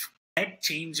roof. That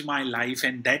changed my life,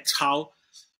 and that's how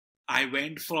I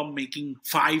went from making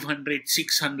 $500,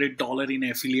 $600 in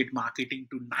affiliate marketing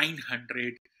to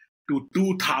 $900 to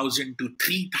 $2,000 to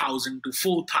 $3,000 to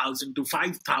 $4,000 to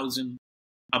 $5,000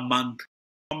 a month.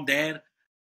 From there,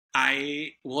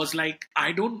 I was like,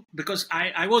 because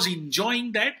I was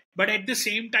enjoying that, but at the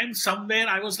same time, somewhere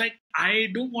I was like, I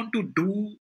don't want to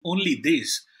do only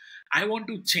this. I want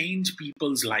to change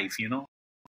people's life,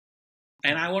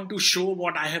 and I want to show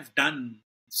what I have done.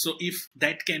 So if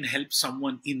that can help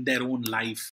someone in their own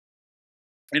life.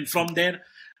 And from there,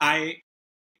 I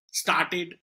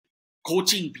started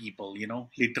coaching people,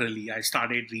 literally. I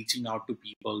started reaching out to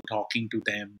people, talking to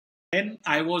them. Then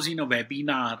I was in a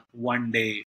webinar one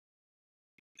day,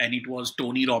 and it was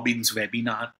Tony Robbins'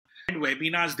 webinar. And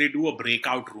webinars, they do a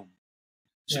breakout room.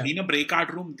 So in a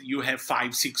breakout room, you have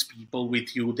 5-6 people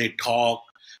with you. They talk,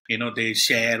 they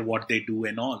share what they do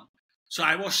and all. So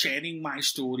I was sharing my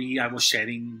story. I was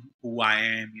sharing who I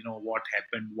am, what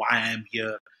happened, why I am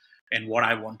here, and what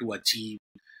I want to achieve.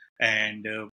 And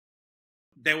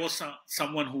there was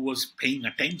someone who was paying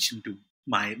attention to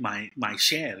my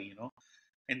share,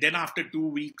 And then after 2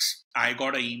 weeks, I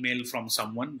got an email from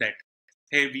someone that,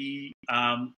 hey, we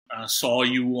saw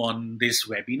you on this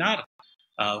webinar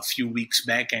a few weeks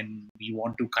back, and we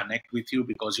want to connect with you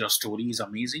because your story is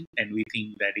amazing, and we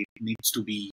think that it needs to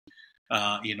be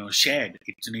shared.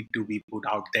 It needs to be put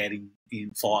out there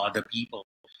in for other people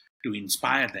to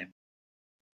inspire them.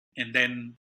 And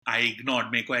then I ignored.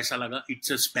 मेरे को ऐसा लगा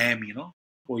it's a spam,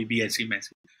 कोई भी ऐसी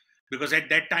message. Because at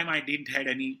that time I didn't had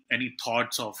any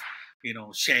thoughts of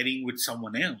sharing with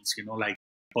someone else, like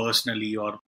personally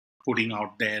or putting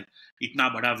out there. इतना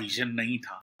बड़ा vision नहीं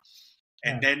था.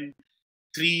 And then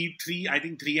three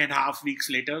 3.5 weeks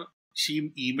later,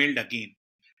 she emailed again.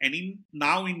 And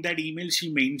in that email,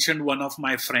 she mentioned one of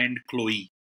my friend, Chloe.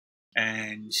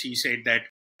 And she said that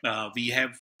we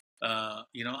have, I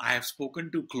have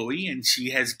spoken to Chloe and she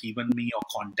has given me your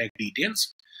contact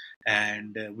details.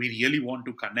 And we really want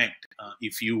to connect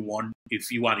if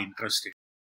you are interested.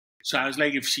 So I was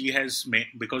like, if she has,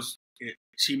 because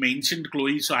she mentioned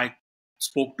Chloe, so I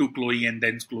spoke to Chloe, and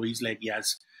then Chloe's like,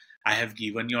 yes, I have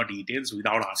given your details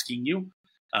without asking you.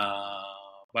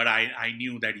 But I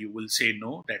knew that you will say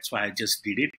no. That's why I just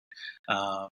did it.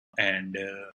 And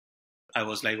I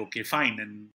was like, okay, fine.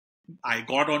 And I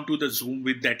got onto the Zoom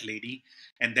with that lady.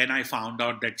 And then I found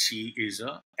out that she is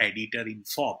an editor in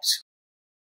Forbes.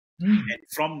 And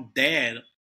from there,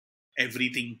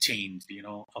 everything changed.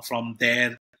 From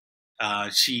there,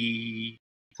 she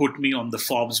put me on the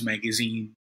Forbes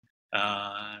magazine.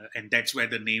 And that's where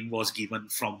the name was given,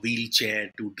 from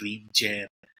wheelchair to dream chair.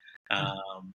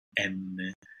 And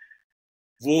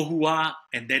wo hua,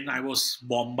 and then I was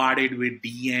bombarded with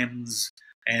DMs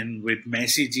and with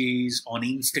messages on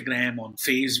Instagram, on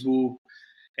Facebook.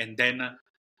 And then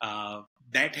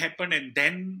that happened. And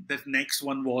then the next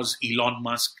one was Elon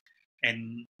Musk.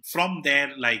 And from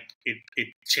there, like, it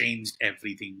changed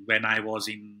everything. When I was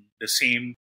in the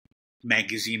same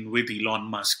magazine with Elon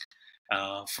Musk,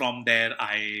 from there,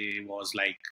 I was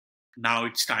like, now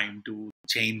it's time to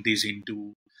change this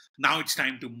into, now it's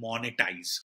time to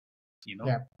monetize,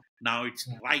 Now it's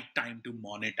right time to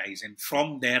monetize. And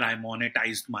from there, I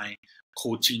monetized my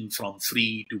coaching from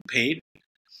free to paid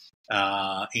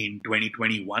in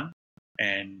 2021.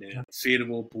 And फिर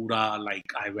वो पूरा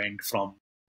like I went from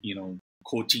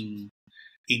coaching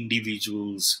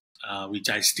individuals, which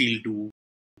I still do,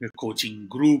 coaching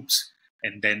groups,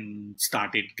 and then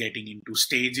started getting into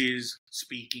stages,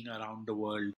 speaking around the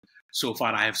world. So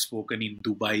far, I have spoken in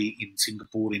Dubai, in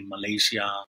Singapore, in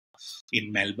Malaysia,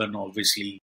 in Melbourne,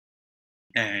 obviously,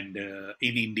 and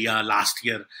in India last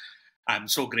year. I'm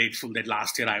so grateful that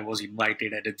last year I was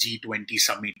invited at a G20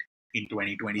 summit in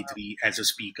 2023 as a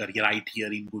speaker right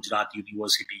here in Gujarat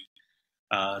University.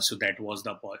 So that was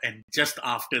the point. And just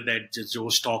after that,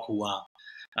 Joe's talk hua,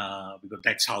 because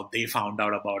that's how they found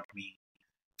out about me.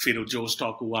 फिर Joe's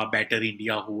talk hua, Better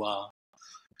India hua.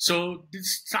 So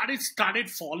this started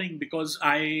falling because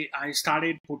I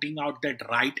started putting out that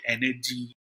right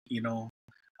energy,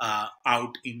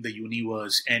 out in the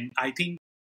universe. And I think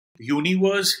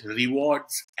universe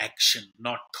rewards action,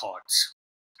 not thoughts.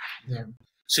 Yeah.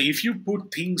 So if you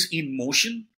put things in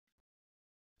motion,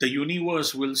 the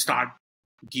universe will start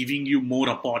giving you more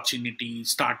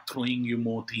opportunities, start throwing you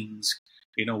more things,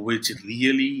 which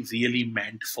really, really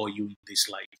meant for you in this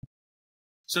life.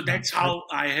 So that's how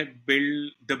I have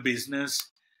built the business.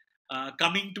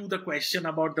 Coming to the question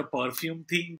about the perfume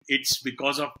thing, it's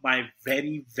because of my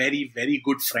very, very, very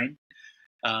good friend.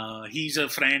 He's a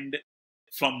friend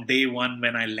from day one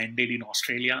when I landed in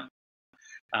Australia.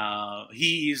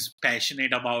 He is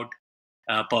passionate about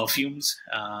perfumes.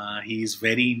 He is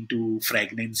very into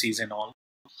fragrances and all.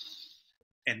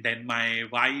 And then my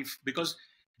wife, because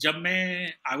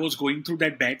I was going through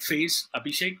that bad phase,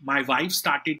 Abhishek, my wife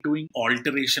started doing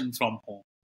alteration from home.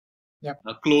 Yep.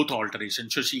 Cloth alteration,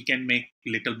 so she can make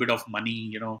little bit of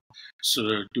money,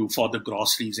 for the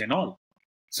groceries and all.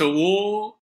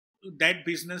 So that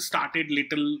business started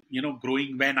little,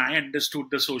 growing. When I understood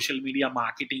the social media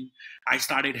marketing, I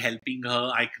started helping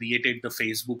her. I created the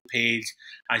Facebook page.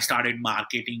 I started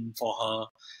marketing for her.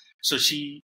 So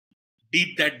she did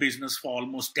that business for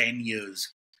almost 10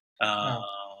 years.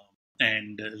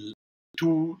 And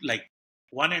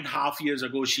 1.5 years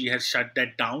ago, she has shut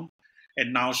that down.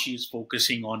 And now she's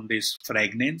focusing on this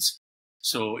fragrance.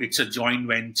 So it's a joint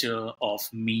venture of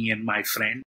me and my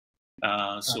friend.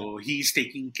 So he's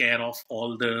taking care of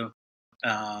all the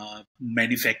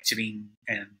manufacturing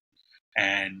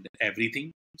and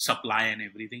everything, supply and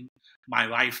everything. My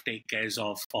wife takes care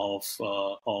of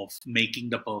making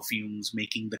the perfumes,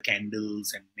 making the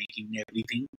candles, and making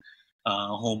everything,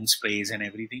 home sprays and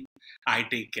everything. I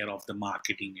take care of the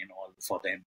marketing and all for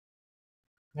them.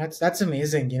 That's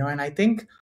amazing, and I think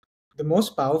the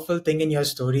most powerful thing in your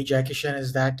story, Jaikishaan,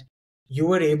 is that you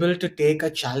were able to take a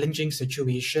challenging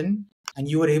situation and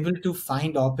you were able to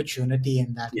find opportunity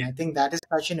in that. Yeah. And I think that is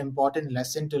such an important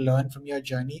lesson to learn from your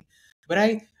journey. But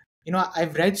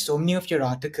I've read so many of your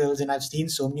articles and I've seen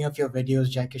so many of your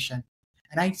videos, Jaikishaan,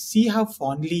 and I see how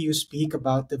fondly you speak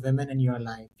about the women in your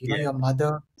life, Yeah. your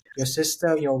mother, your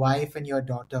sister, your wife, and your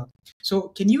daughter. So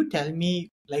can you tell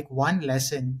me like one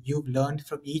lesson you've learned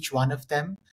from each one of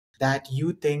them that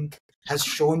you think has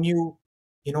shown you,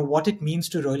 what it means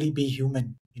to really be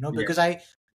human? Because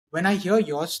when I hear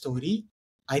your story,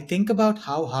 I think about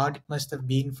how hard it must have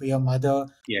been for your mother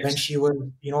when Yes. she was,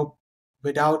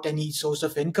 without any source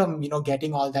of income,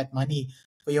 getting all that money,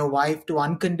 for your wife to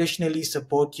unconditionally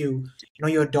support you,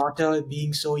 your daughter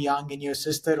being so young and your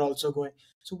sister also going.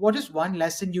 So what is one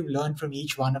lesson you've learned from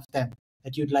each one of them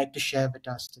that you'd like to share with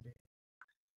us today?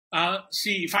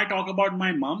 See, if I talk about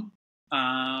my mom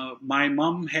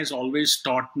has always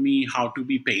taught me how to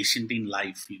be patient in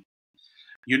life.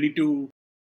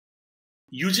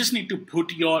 You just need to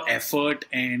put your effort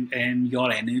and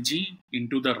your energy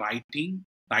into the right thing,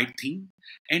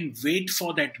 and wait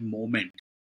for that moment.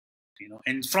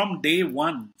 And from day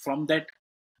one, from that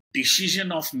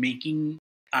decision of making,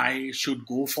 I should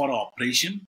go for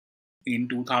operation in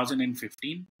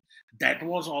 2015, that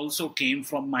was also came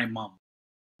from my mom.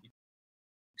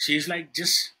 She's like,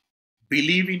 just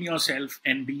believe in yourself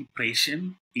and be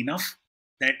patient enough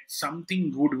that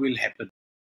something good will happen.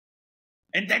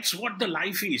 And that's what the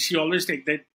life is. She always take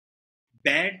that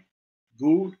bad,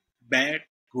 good, bad,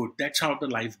 good. That's how the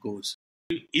life goes.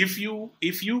 If you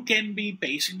can be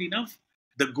patient enough,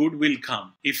 the good will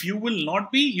come. If you will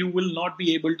not be, you will not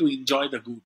be able to enjoy the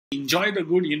good. Enjoy the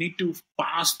good, you need to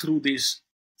pass through this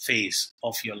phase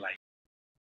of your life.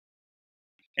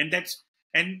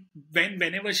 And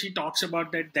whenever she talks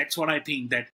about that, that's what I think,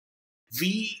 that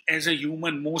we as a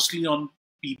human, mostly on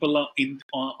people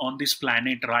on this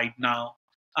planet right now,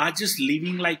 are just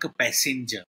living like a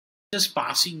passenger, just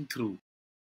passing through.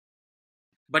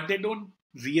 But they don't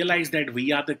realize that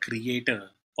we are the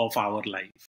creator of our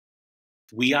life.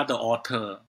 We are the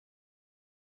author.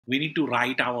 We need to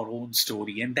write our own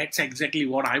story. And that's exactly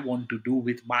what I want to do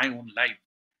with my own life.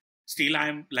 Still, I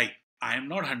am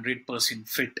not 100%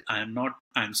 fit.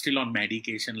 I'm still on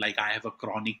medication. Like, I have a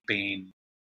chronic pain.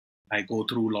 I go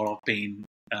through a lot of pain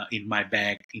in my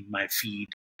back, in my feet,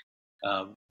 uh,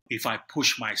 if I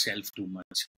push myself too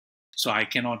much. So I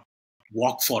cannot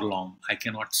walk for long. I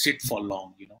cannot sit for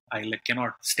long.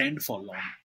 Cannot stand for long.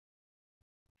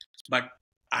 But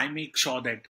I make sure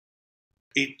that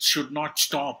it should not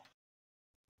stop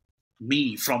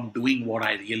me from doing what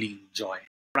I really enjoy.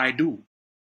 What I do,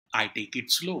 I take it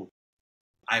slow.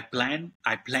 I plan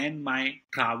my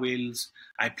travels,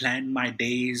 I plan my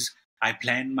days, I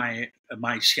plan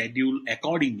my schedule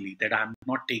accordingly, that I'm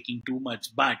not taking too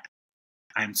much, but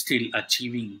I'm still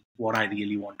achieving what I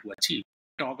really want to achieve.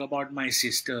 Talk about my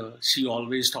sister, she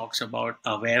always talks about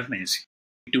awareness.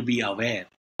 To be aware.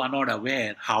 If you are not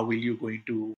aware, how will you going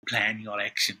to plan your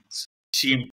actions?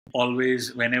 She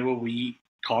always, whenever we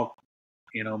talk,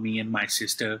 me and my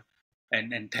sister,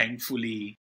 and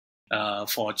thankfully,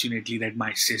 fortunately, that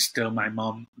my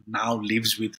mom now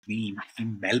lives with me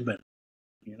in Melbourne.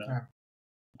 Yeah.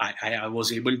 I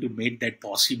was able to make that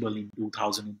possible in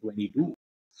 2022.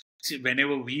 See,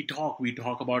 whenever we talk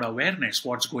about awareness,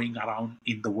 what's going around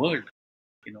in the world,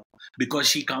 because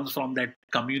she comes from that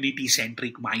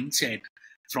community-centric mindset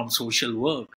from social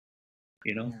work.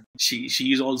 Yeah.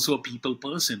 She is also a people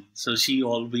person, so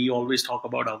we always talk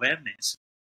about awareness.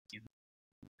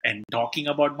 And talking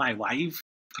about my wife,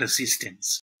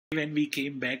 persistence. When we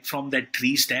came back from that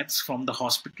 3 steps from the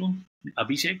hospital,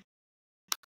 Abhishek,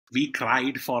 we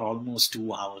cried for almost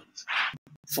 2 hours.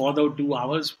 For the 2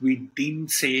 hours, we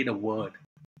didn't say the word.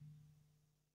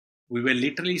 We were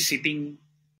literally sitting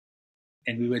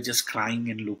and we were just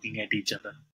crying and looking at each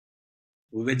other.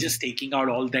 We were just taking out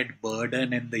all that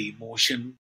burden and the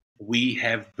emotion we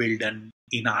have built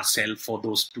in ourselves for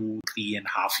those 3.5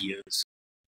 years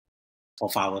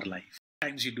of our life.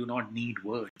 Sometimes you do not need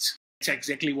words. It's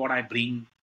exactly what I bring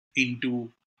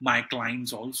into my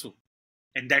clients also.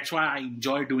 And that's why I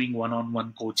enjoy doing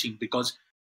one-on-one coaching, because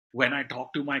when I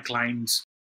talk to my clients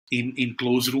in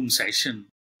closed room session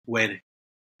where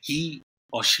he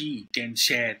or she can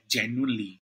share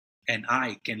genuinely and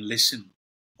I can listen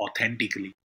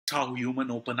authentically, that's how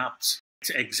human open up. It's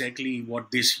exactly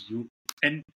what this you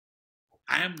and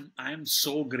I am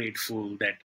so grateful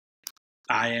that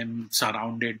I am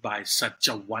surrounded by such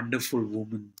a wonderful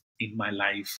woman in my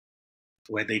life,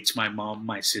 whether it's my mom,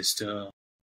 my sister,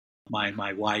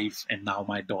 my wife, and now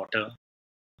my daughter.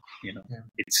 Yeah.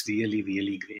 It's really,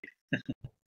 really great.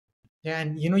 Yeah,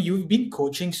 and you've been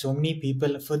coaching so many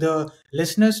people. For the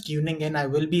listeners tuning in, I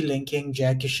will be linking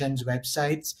Jaikishan's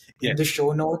websites Yeah, in the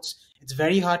show notes. It's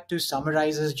very hard to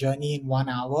summarize his journey in 1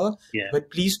 hour, yeah. but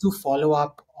please do follow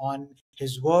up on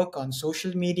his work on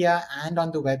social media and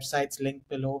on the websites linked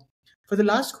below. For the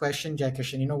last question,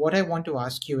 Jaikishan, what I want to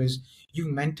ask you is,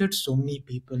 you've mentored so many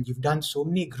people, you've done so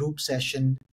many group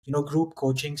session, group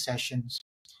coaching sessions.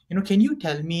 Can you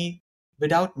tell me,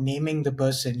 without naming the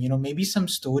person, maybe some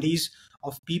stories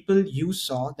of people you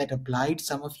saw that applied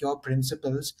some of your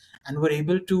principles and were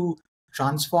able to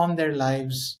transform their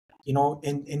lives,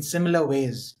 in similar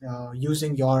ways,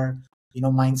 using your,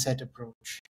 mindset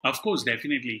approach? Of course,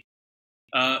 definitely.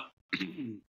 Uh,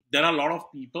 there are a lot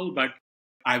of people, but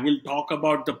I will talk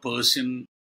about the person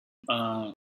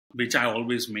uh, which I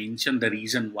always mention. The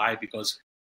reason why, because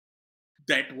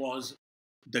that was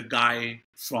the guy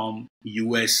from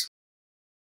US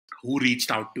who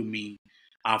reached out to me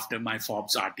after my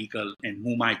Forbes article and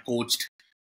whom I coached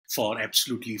for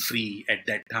absolutely free at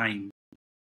that time.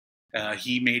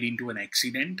 He made into an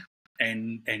accident,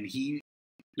 and he,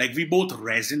 like, we both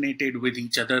resonated with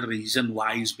each other. Reason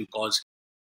why is because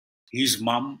his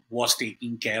mom was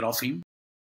taking care of him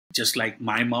just like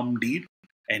my mom did,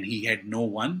 and he had no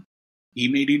one. He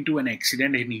made into an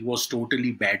accident and he was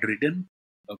totally bedridden.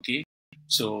 Okay,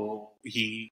 so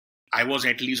I was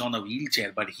at least on a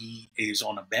wheelchair, but he is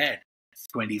on a bed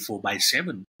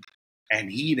 24/7. And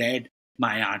he read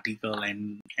my article,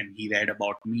 and he read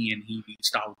about me, and he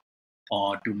reached out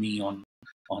to me on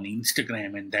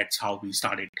Instagram, and that's how we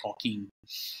started talking.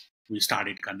 We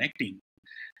started connecting,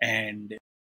 and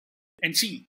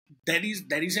see, there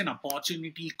is an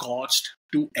opportunity cost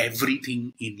to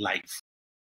everything in life.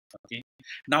 Okay,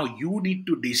 now you need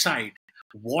to decide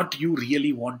what you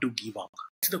really want to give up.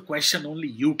 It's the question only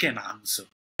you can answer.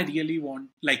 I really want,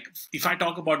 like, if I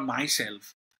talk about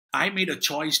myself, I made a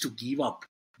choice to give up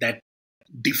that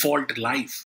default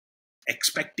life,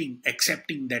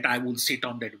 accepting that I will sit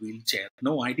on that wheelchair.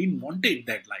 No, I didn't want it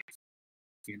that life.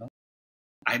 You know,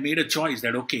 I made a choice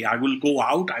that, okay, I will go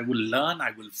out, I will learn, I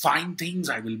will find things,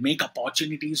 I will make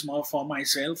opportunities more for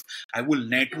myself, I will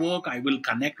network, I will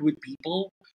connect with people,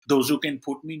 those who can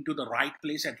put me into the right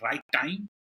place at right time,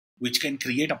 which can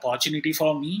create opportunity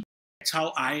for me. That's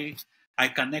how I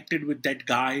connected with that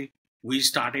guy. We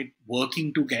started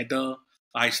working together.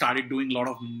 I started doing a lot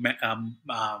of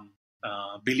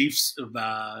beliefs,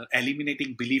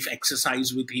 eliminating belief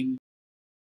exercise with him,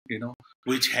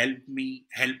 which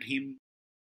helped him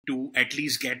to at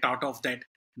least get out of that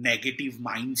negative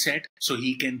mindset so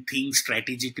he can think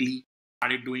strategically.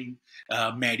 Started doing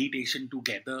meditation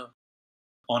together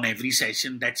on every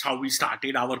session. That's how we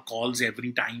started our calls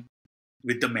every time,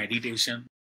 with the meditation,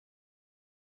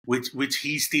 which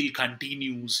he still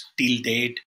continues till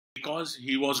date, because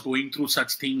he was going through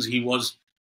such things. He was,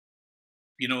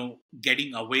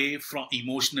 getting away from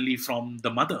emotionally from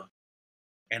the mother,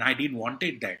 and I didn't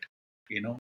wanted that, you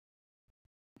know.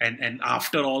 And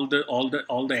after all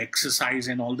the exercise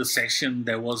and all the session,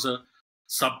 there was a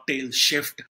subtle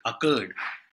shift occurred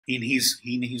in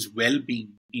his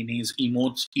well-being, in his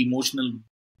emotional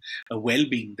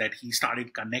well-being, that he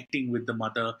started connecting with the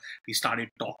mother, he started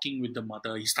talking with the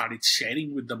mother, he started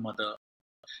sharing with the mother,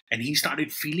 and he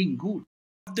started feeling good.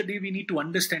 At the day, we need to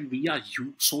understand we are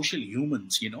social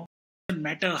humans. It doesn't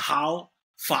matter how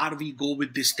far we go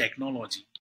with this technology,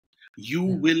 you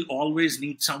will always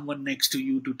need someone next to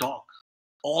you to talk.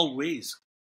 Always.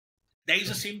 There is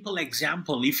a simple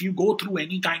example. If you go through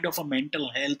any kind of a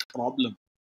mental health problem,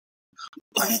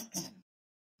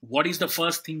 what is the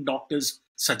first thing doctors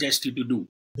suggest you to do?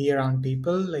 Be around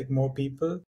people, like more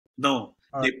people. No,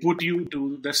 they put you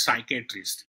to the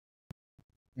psychiatrist.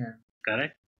 Yeah.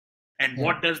 Correct? And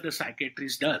what does the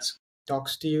psychiatrist does?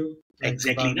 Talks to you. Like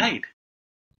exactly right.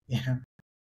 Yeah.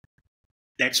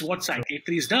 That's what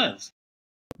psychiatrist does.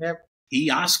 Yep. He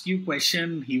asks you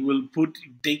question. He will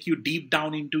take you deep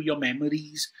down into your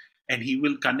memories, and he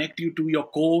will connect you to your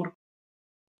core.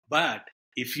 But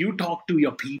if you talk to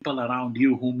your people around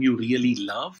you whom you really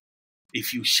love,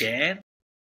 if you share,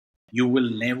 you will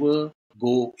never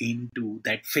go into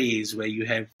that phase where you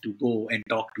have to go and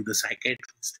talk to the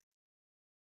psychiatrist.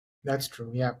 That's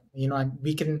true. Yeah.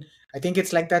 I think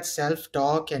it's like that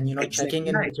self-talk and, checking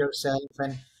in with yourself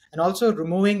and also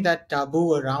removing that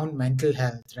taboo around mental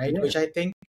health, right? Which I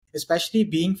think, especially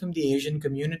being from the Asian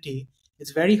community, it's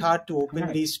very hard to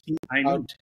openly speak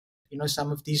about,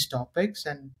 some of these topics.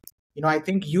 And, I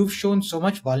think you've shown so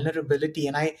much vulnerability.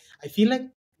 And I feel like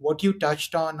what you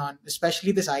touched on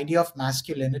especially this idea of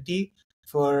masculinity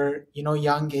for,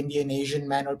 young Indian, Asian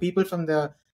men or people from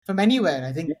anywhere.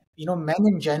 I think, men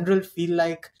in general feel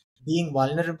like being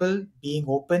vulnerable, being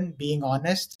open, being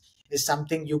honest is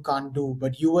something you can't do,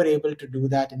 but you were able to do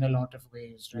that in a lot of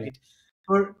ways, right?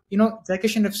 Or,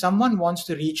 Jaikishaan, if someone wants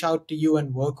to reach out to you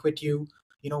and work with you,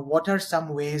 what are some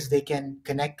ways they can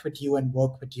connect with you and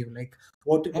work with you? Like,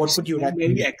 what would you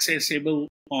recommend? Very accessible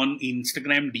on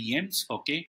Instagram DMs.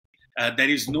 Okay. There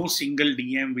is no single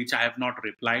DM which I have not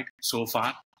replied so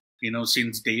far.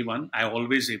 Since day one, I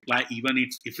always reply, even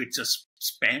if it's a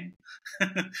spam.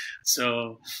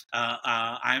 So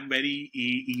I'm very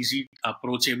easy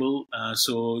approachable.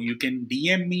 So you can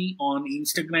DM me on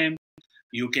Instagram.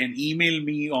 You can email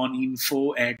me on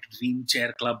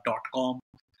info@dreamchairclub.com,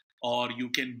 or you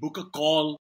can book a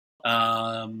call.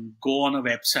 Go on a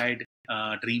website,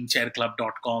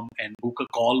 dreamchairclub.com, and book a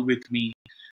call with me.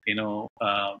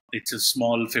 It's a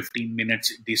small 15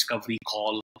 minutes discovery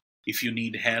call. If you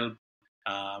need help,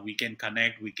 we can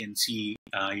connect. We can see,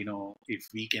 if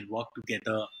we can work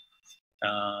together.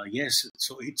 Yes.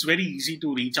 So it's very easy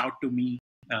to reach out to me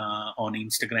on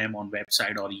Instagram, on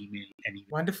website, or email. Anyway.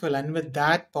 Wonderful. And with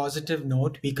that positive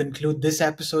note, we conclude this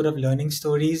episode of Learning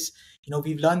Stories.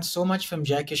 We've learned so much from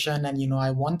Jaikishaan, and,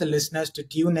 I want the listeners to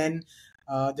tune in.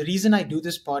 The reason I do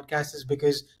this podcast is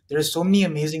because there are so many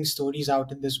amazing stories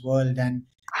out in this world, and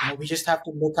we just have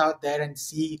to look out there and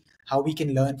see how we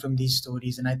can learn from these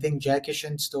stories. And I think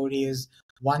Jaikishaan's story is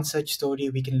one such story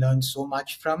we can learn so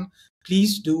much from.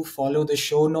 Please do follow the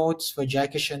show notes for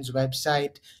Jaikishaan's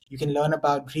website. You can learn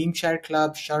about Dreamchair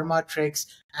Club, Sharma tricks,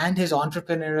 and his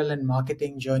entrepreneurial and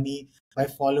marketing journey by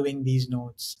following these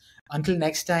notes. Until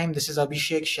next time, this is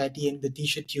Abhishek Shetty and the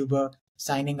T-shirt tuber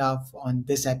signing off on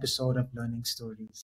this episode of Learning Stories.